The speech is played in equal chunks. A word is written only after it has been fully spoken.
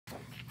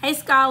Hey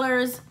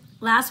scholars,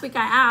 last week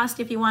I asked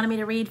if you wanted me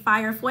to read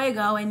Fire,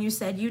 Fuego, and you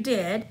said you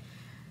did.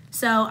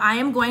 So I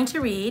am going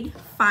to read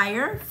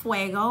Fire,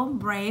 Fuego,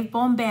 Brave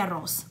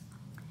Bomberos.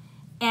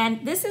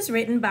 And this is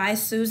written by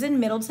Susan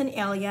Middleton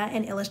Elia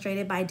and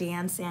illustrated by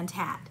Dan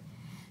Santat.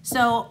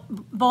 So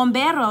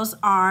bomberos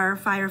are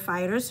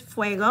firefighters,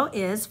 fuego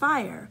is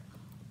fire.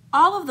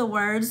 All of the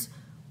words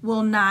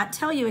will not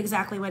tell you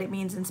exactly what it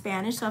means in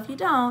Spanish, so if you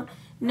don't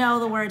know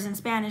the words in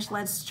Spanish,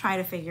 let's try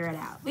to figure it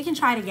out. We can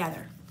try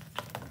together.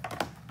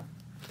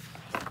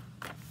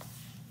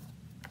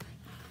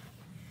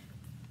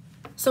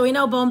 So we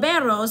know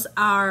bomberos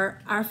are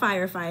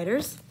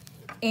firefighters,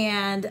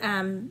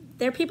 and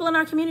they're people in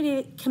our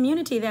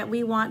community that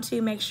we want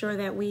to make sure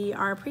that we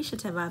are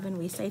appreciative of and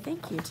we say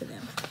thank you to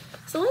them.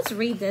 So let's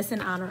read this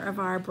in honor of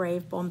our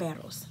brave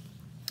bomberos.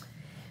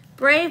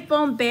 Brave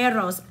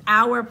bomberos,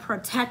 our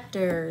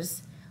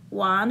protectors,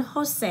 Juan,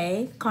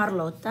 Jose,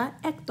 Carlota,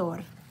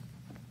 Hector.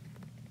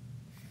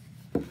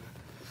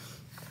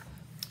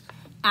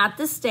 At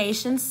the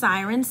station,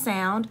 siren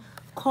sound,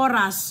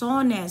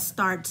 corazones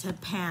start to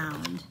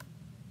pound.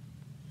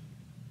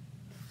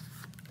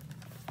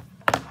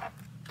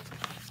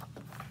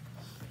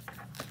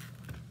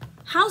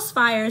 House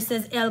fire,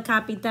 says El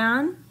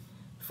Capitan.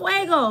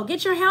 Fuego,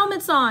 get your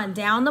helmets on.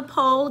 Down the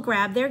pole,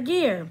 grab their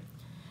gear.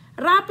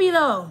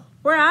 Rápido,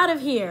 we're out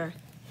of here.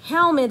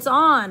 Helmets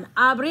on,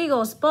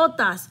 abrigos,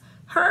 botas.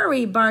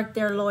 Hurry, bark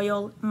their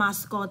loyal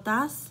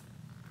mascotas.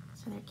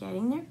 So they're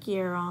getting their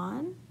gear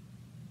on.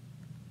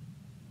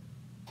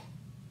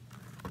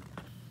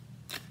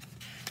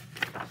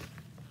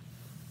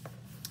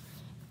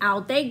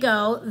 Out they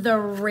go. The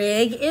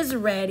rig is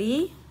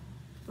ready.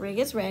 Rig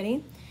is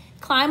ready.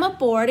 Climb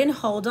aboard and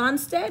hold on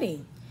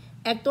steady.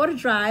 Hector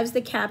drives,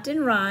 the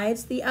captain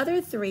rides, the other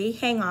three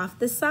hang off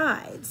the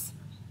sides.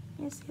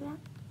 You see that?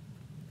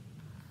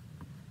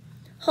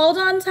 Hold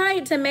on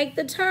tight to make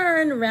the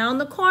turn.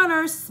 Round the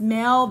corner,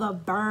 smell the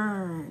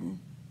burn.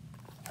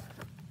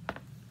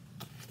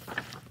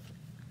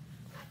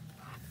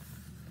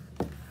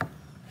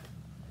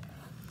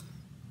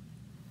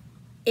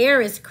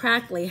 Air is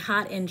crackly,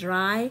 hot and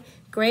dry.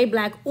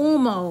 Gray-black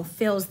humo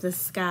fills the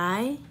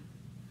sky.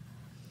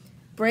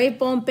 Brave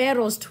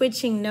bomberos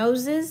twitching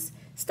noses.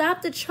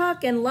 Stop the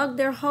truck and lug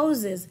their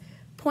hoses.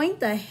 Point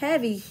the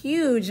heavy,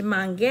 huge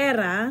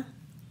manguera.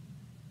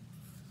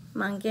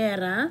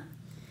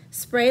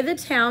 Spray the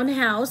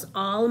townhouse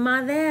all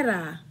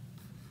madera.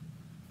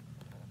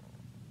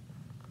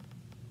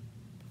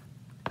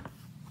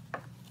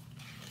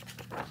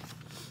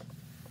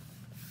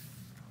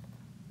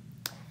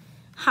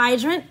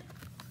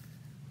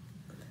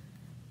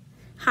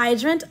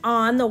 Hydrant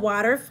on, the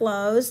water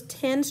flows.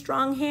 10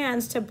 strong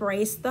hands to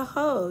brace the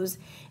hose.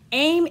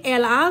 Aim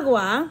el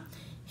agua,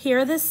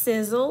 hear the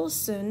sizzle.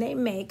 Soon they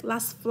make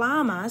las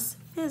flamas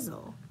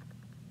fizzle.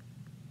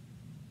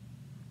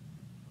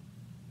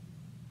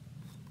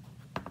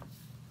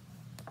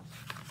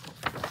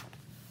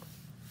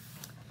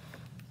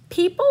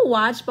 People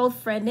watch, both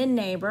friend and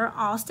neighbor,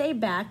 all stay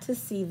back to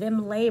see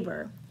them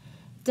labor.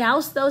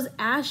 Douse those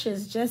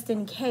ashes just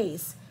in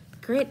case.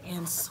 Grit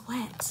and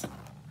sweat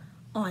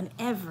on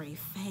every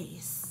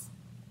face.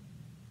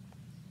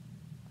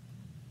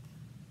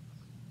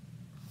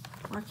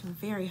 Working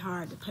very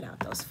hard to put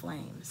out those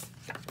flames.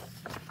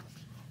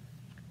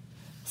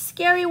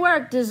 Scary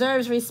work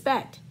deserves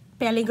respect.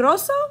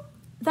 Peligroso?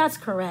 That's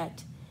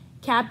correct.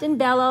 Captain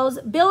bellows,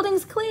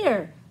 building's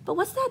clear. But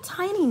what's that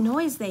tiny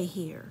noise they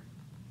hear?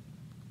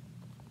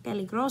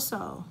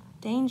 Peligroso,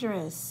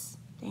 dangerous.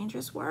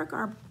 Dangerous work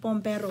our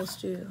bomberos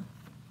do.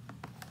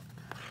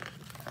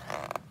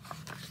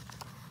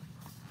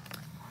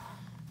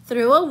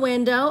 Through a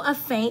window, a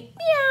faint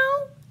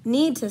meow.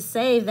 Need to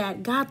save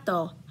that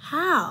gato.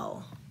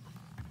 How?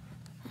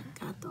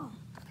 Gato.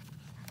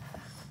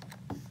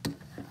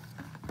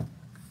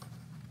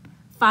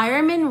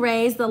 Firemen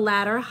raise the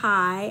ladder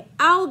high.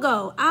 I'll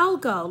go,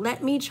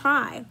 let me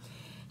try.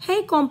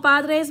 Hey,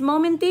 compadres,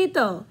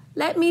 momentito.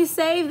 Let me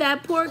save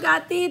that poor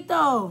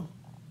gatito.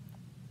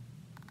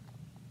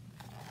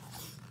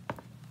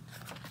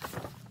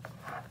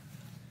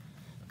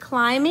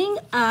 Climbing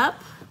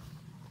up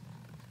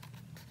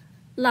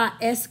la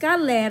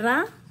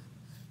escalera.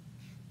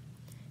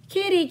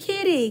 Kitty,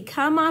 kitty,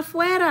 come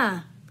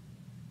afuera.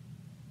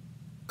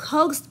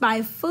 Coaxed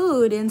by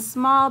food in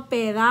small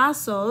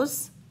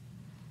pedazos,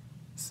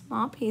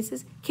 small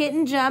pieces,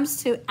 kitten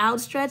jumps to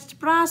outstretched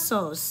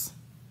brazos.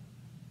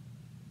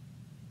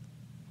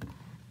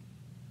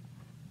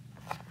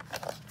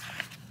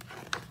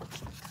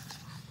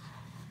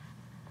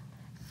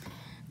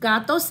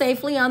 Gato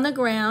safely on the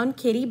ground,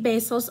 kitty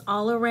besos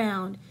all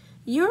around.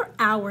 You're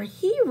our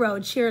hero,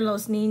 cheer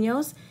los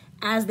niños,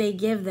 as they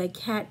give the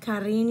cat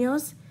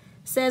cariños.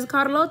 Says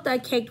Carlota,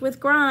 caked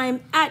with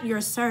grime, at your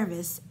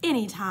service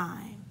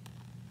anytime.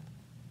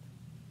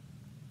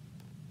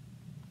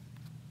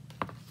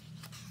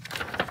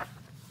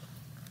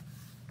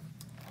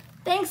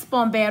 Thanks,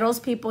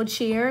 bomberos, people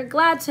cheer.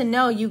 Glad to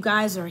know you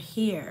guys are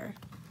here.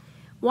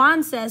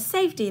 Juan says,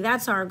 safety,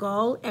 that's our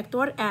goal.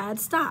 Hector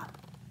adds, stop.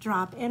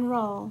 drop and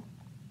roll.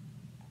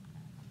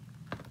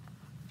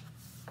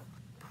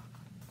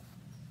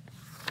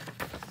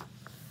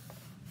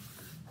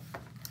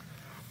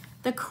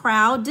 The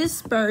crowd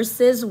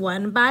disperses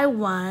one by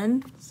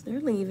one. So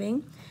they're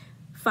leaving.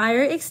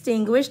 Fire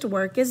extinguished,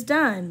 work is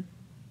done.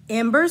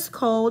 Embers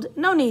cold,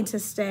 no need to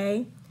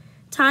stay.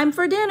 Time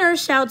for dinner,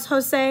 shouts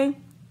Jose.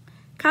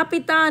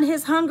 Capitan,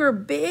 his hunger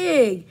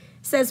big,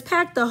 says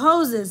pack the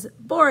hoses,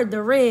 board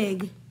the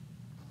rig.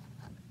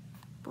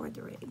 Board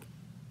the rig.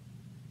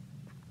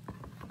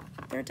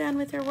 They're done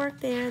with their work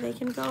there. They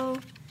can go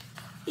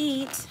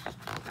eat.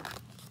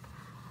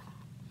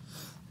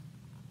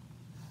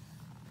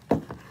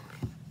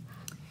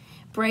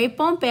 Brave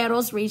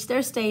bomberos reach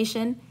their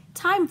station.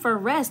 Time for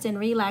rest and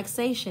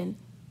relaxation.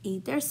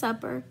 Eat their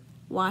supper,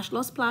 wash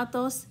los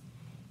platos,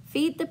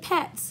 feed the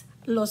pets,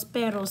 los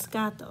perros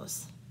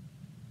gatos.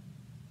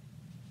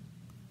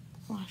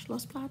 Wash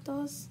los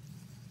platos,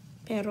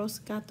 perros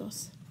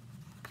gatos.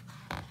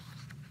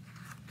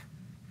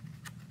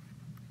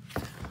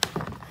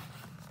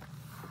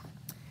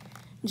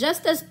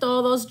 Just as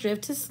todos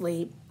drift to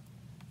sleep,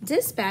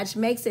 dispatch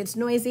makes its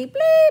noisy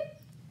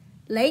bleep.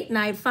 Late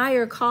night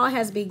fire call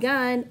has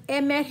begun.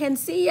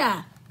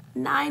 Emergencia,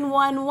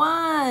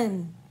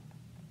 911.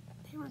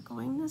 They were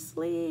going to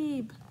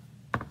sleep.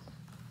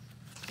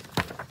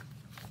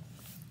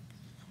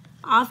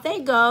 Off they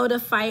go to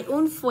fight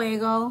un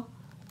fuego.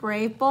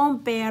 Brave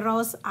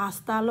bomberos,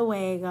 hasta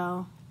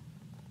luego.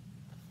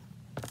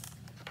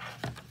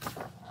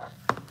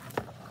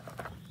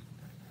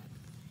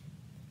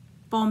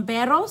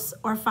 Bomberos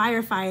or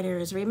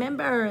firefighters,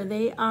 remember,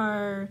 they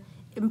are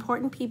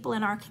important people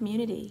in our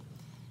community.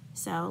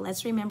 So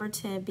let's remember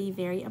to be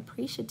very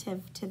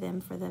appreciative to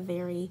them for the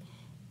very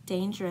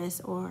dangerous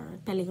or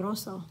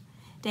peligroso,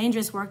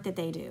 dangerous work that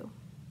they do.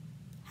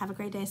 Have a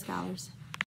great day, scholars.